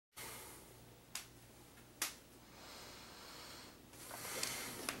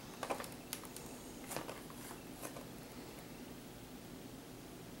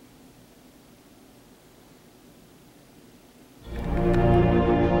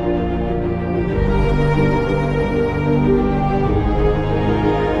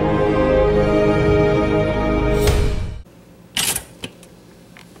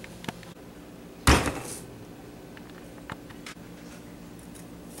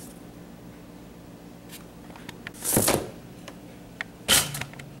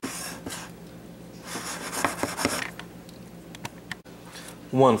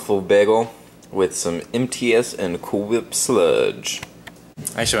One full bagel with some MTS and Cool Whip sludge.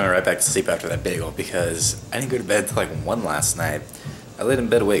 I actually went right back to sleep after that bagel because I didn't go to bed till like 1 last night. I laid in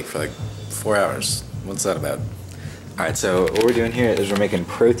bed awake for like 4 hours. What's that about? Alright, so what we're doing here is we're making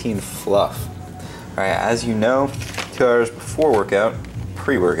protein fluff. Alright, as you know, 2 hours before workout,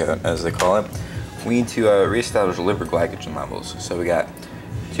 pre-workout as they call it, we need to reestablish liver glycogen levels. So we got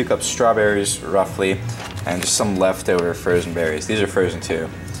 2 cups strawberries roughly, and just some leftover frozen berries. These are frozen too.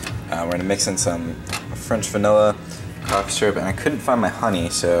 We're going to mix in some French vanilla, coffee syrup, and I couldn't find my honey,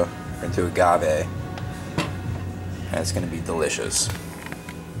 so we're going to do agave. And it's going to be delicious.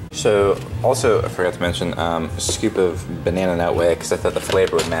 So, also, I forgot to mention a scoop of banana nut whey because I thought the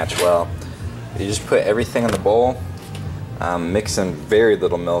flavor would match well. You just put everything in the bowl, mix in very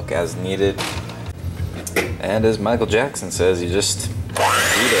little milk as needed, and as Michael Jackson says, you just beat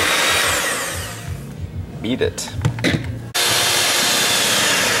it. Beat it.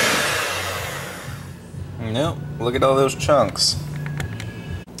 Nope, look at all those chunks.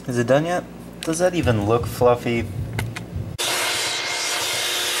 Is it done yet? Does that even look fluffy?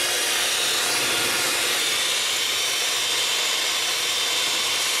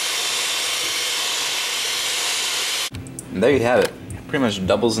 And there you have it. Pretty much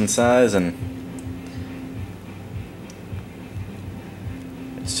doubles in size and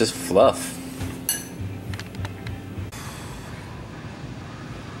it's just fluff.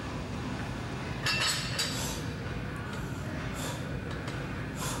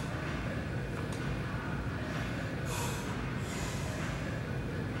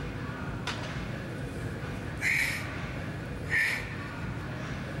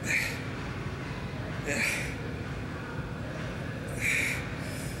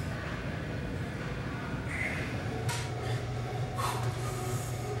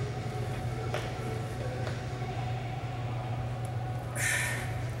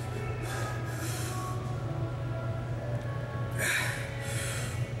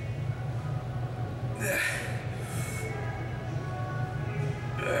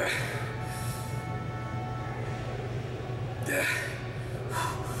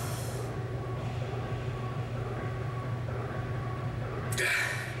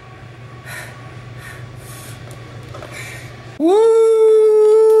 Woo!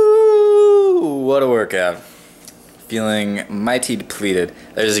 What a workout. Feeling mighty depleted.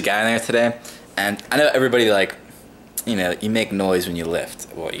 There's a guy in there today, and I know everybody, like, you know, you make noise when you lift.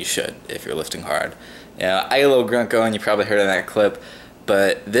 Well, you should if you're lifting hard. You know, I get a little grunt going, you probably heard in that clip,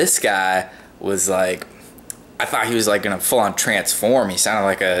 but this guy was like, I thought he was like gonna full on transform. He sounded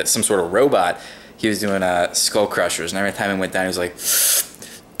like some sort of robot. He was doing skull crushers, and every time he went down, he was like,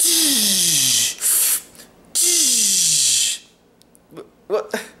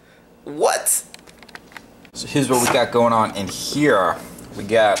 What? So here's what we got going on in here. We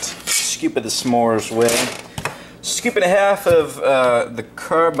got a scoop of the s'mores whey, scoop and a half of the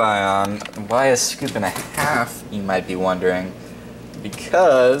carbion. Why a scoop and a half, you might be wondering?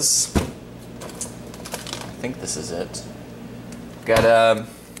 Because I think this is it. Got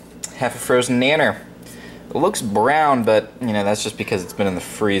half a frozen nanner. It looks brown, but you know that's just because it's been in the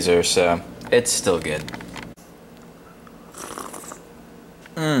freezer, so it's still good.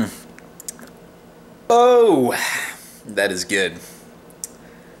 Oh, that is good.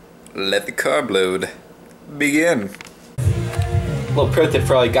 Let the carb load begin. A little pro tip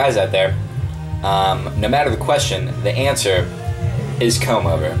for all you guys out there. No matter the question, the answer is comb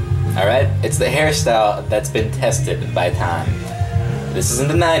over. Alright? It's the hairstyle that's been tested by time. This is in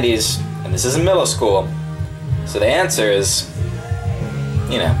the 90s, and this is in middle school. So the answer is,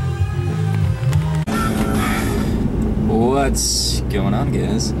 you know. What's going on,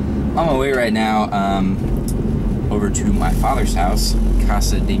 guys? On my way right now over to my father's house,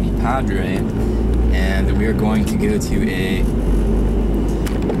 Casa de mi Padre, and we are going to go to a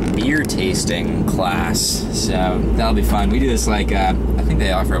beer tasting class. So that'll be fun. We do this like, I think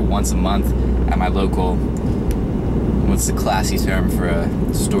they offer it once a month at my local, what's the classy term for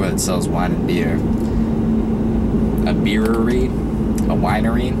a store that sells wine and beer? A beerery? A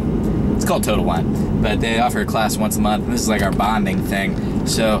winery? It's called Total Wine, but they offer a class once a month, and this is like our bonding thing.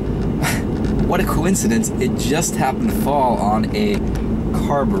 So, what a coincidence, it just happened to fall on a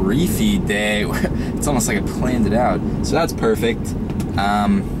carb refeed day. It's almost like I planned it out. So that's perfect. So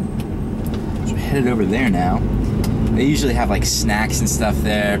we're headed over there now. They usually have like snacks and stuff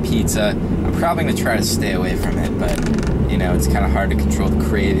there, pizza. I'm probably gonna try to stay away from it, but you know, it's kind of hard to control the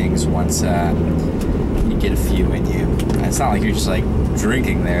cravings once you get a few in you. And it's not like you're just like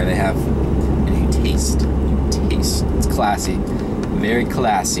drinking there. They have, and you taste. It's classy, very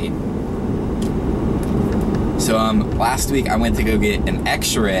classy. So last week I went to go get an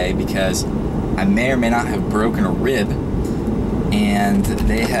x-ray because I may or may not have broken a rib, and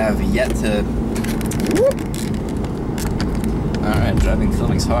they have yet to... Whoop. Alright, driving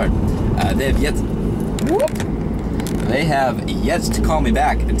filming's hard. They have yet to call me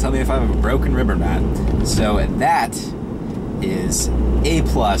back and tell me if I have a broken rib or not. So that is A+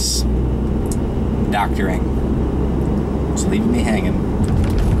 doctoring. Just leaving me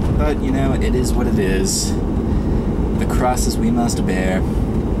hanging. But, you know, it is what it is. The crosses we must bear.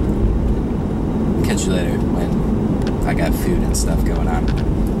 Catch you later when I got food and stuff going on.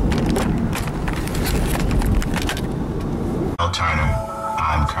 Turner,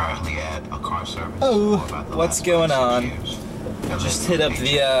 I'm currently at a car service. Oh, what's going on? Just hit up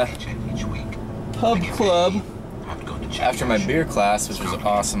the pub club after my beer class, which was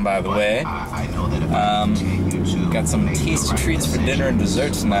awesome, by the way. Got some tasty treats for dinner and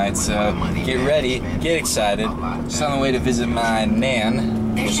dessert tonight, so get ready, get excited. Just on the way to visit my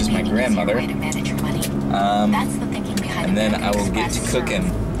nan, which is my grandmother. And then I will get to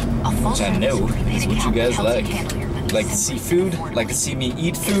cooking, which I know is what you guys like. Like to see food, like to see me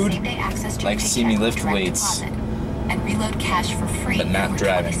eat food, like to see me lift weights. But not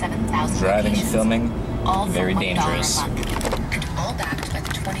driving. Driving and filming, very dangerous.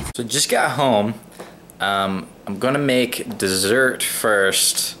 So just got home. I'm gonna make dessert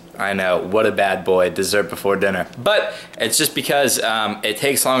first. I know, what a bad boy, dessert before dinner. But it's just because it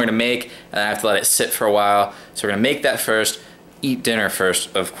takes longer to make and I have to let it sit for a while. So we're gonna make that first, eat dinner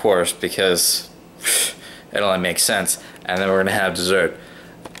first, of course, because it only makes sense. And then we're gonna have dessert.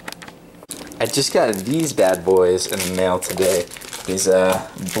 I just got these bad boys in the mail today. These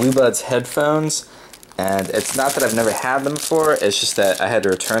Blue Buds headphones. And it's not that I've never had them before, it's just that I had to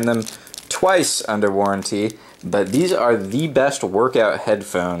return them twice under warranty. But these are the best workout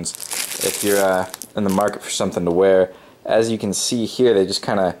headphones if you're in the market for something to wear. As you can see here, they just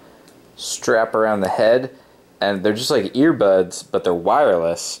kind of strap around the head, and they're just like earbuds, but they're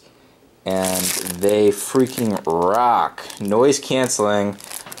wireless, and they freaking rock. Noise canceling,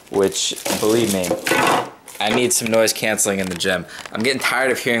 which, believe me, I need some noise canceling in the gym. I'm getting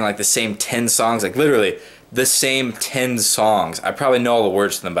tired of hearing like the same 10 songs, like literally the same 10 songs. I probably know all the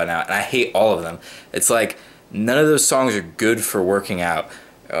words to them by now, and I hate all of them. It's like none of those songs are good for working out,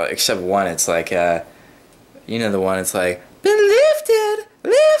 except one. It's like, you know the one, it's like, been lifted,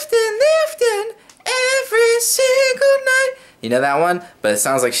 lifting, lifting every single night. You know that one? But it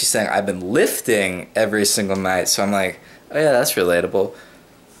sounds like she's saying, I've been lifting every single night. So I'm like, oh yeah, that's relatable.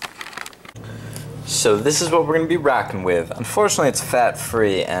 So this is what we're going to be rocking with. Unfortunately, it's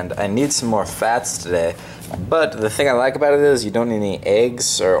fat-free, and I need some more fats today. But the thing I like about it is you don't need any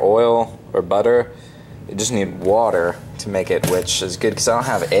eggs or oil or butter. You just need water to make it, which is good because I don't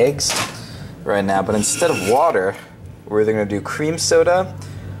have eggs right now. But instead of water, we're either going to do cream soda,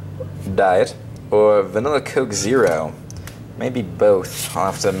 diet, or vanilla Coke Zero. Maybe both.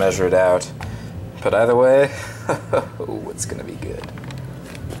 I'll have to measure it out. But either way, it's going to be good.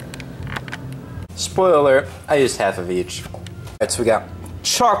 Spoiler alert, I used half of each. Alright, so we got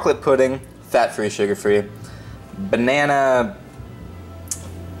chocolate pudding, fat-free, sugar-free, banana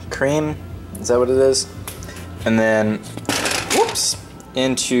cream, is that what it is? And then, whoops,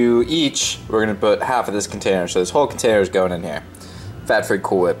 into each, we're going to put half of this container. So this whole container is going in here. Fat-free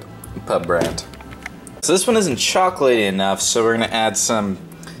Cool Whip, pub brand. So this one isn't chocolatey enough, so we're going to add some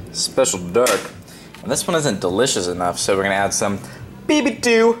Special Dark. And this one isn't delicious enough, so we're going to add some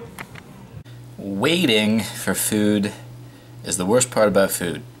BB2. Waiting for food is the worst part about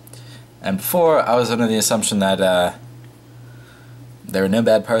food. And before, I was under the assumption that there were no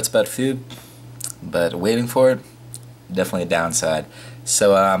bad parts about food, but waiting for it, definitely a downside.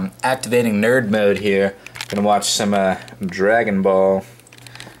 So activating nerd mode here. Gonna watch some Dragon Ball. I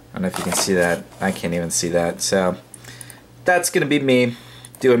don't know if you can see that. I can't even see that. So that's gonna be me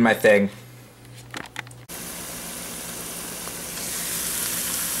doing my thing.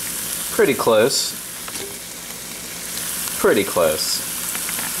 Pretty close. Pretty close.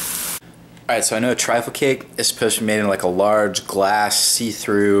 Alright, so I know a trifle cake is supposed to be made in like a large glass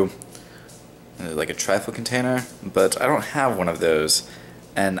see-through, like a trifle container, but I don't have one of those.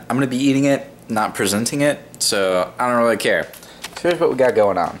 And I'm going to be eating it, not presenting it, so I don't really care. So here's what we got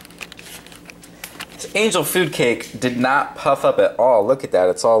going on. This angel food cake did not puff up at all. Look at that,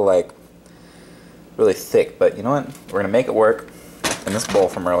 it's all like really thick, but you know what? We're going to make it work in this bowl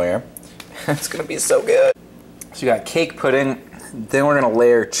from earlier. It's gonna be so good. So you got cake pudding, then we're gonna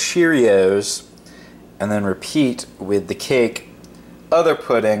layer Cheerios, and then repeat with the cake, other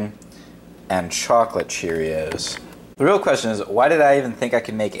pudding, and chocolate Cheerios. The real question is, why did I even think I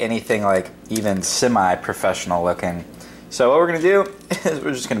could make anything like even semi-professional looking? So what we're gonna do is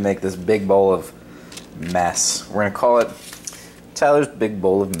we're just gonna make this big bowl of mess. We're gonna call it Tyler's Big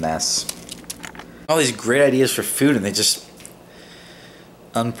Bowl of Mess. All these great ideas for food and they just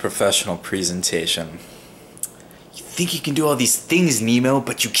unprofessional presentation. You think you can do all these things, Nemo,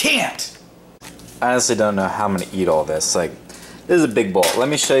 but you can't. I honestly don't know how I'm gonna eat all this. Like, this is a big bowl. Let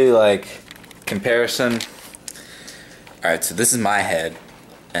me show you like comparison. Alright, so this is my head,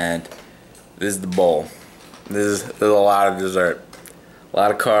 and this is the bowl. There's a lot of dessert, a lot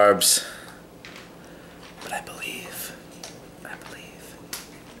of carbs, but I believe.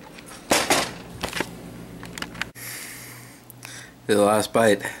 The last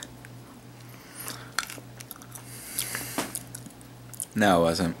bite. No, it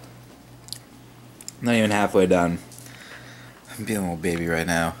wasn't. Not even halfway done. I'm being a little baby right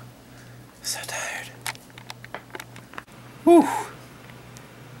now. I'm so tired. Whew.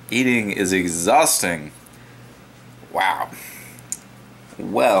 Eating is exhausting. Wow.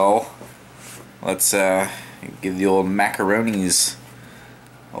 Well, let's give the old macaronis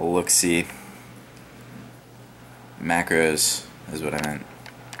a look-see. Macros is what I meant.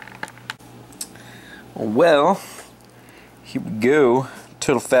 Well, here we go.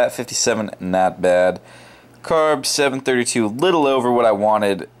 Total fat 57, not bad. Carbs 732, little over what I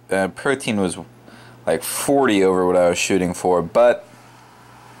wanted. Protein was like 40 over what I was shooting for, but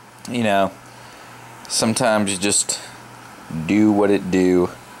you know, sometimes you just do what it do.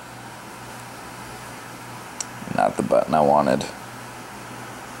 Not the button I wanted.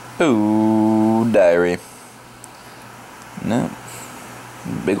 Ooh, diary. No.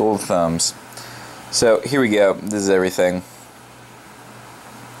 Big old thumbs. So here we go. This is everything.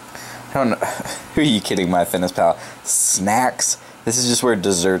 I don't know. Who are you kidding, my fitness pal? Snacks? This is just where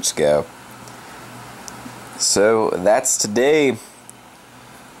desserts go. So that's today.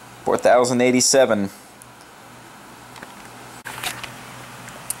 4,087.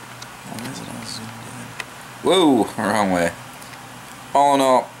 Whoa, wrong way. All in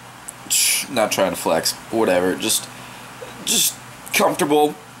all, not trying to flex, whatever. Just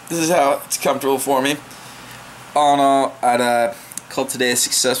comfortable. This is how it's comfortable for me. All in all, I'd call today a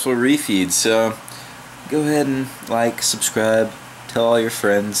successful refeed. So go ahead and like, subscribe, tell all your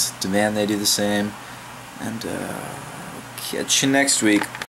friends, demand they do the same, and catch you next week.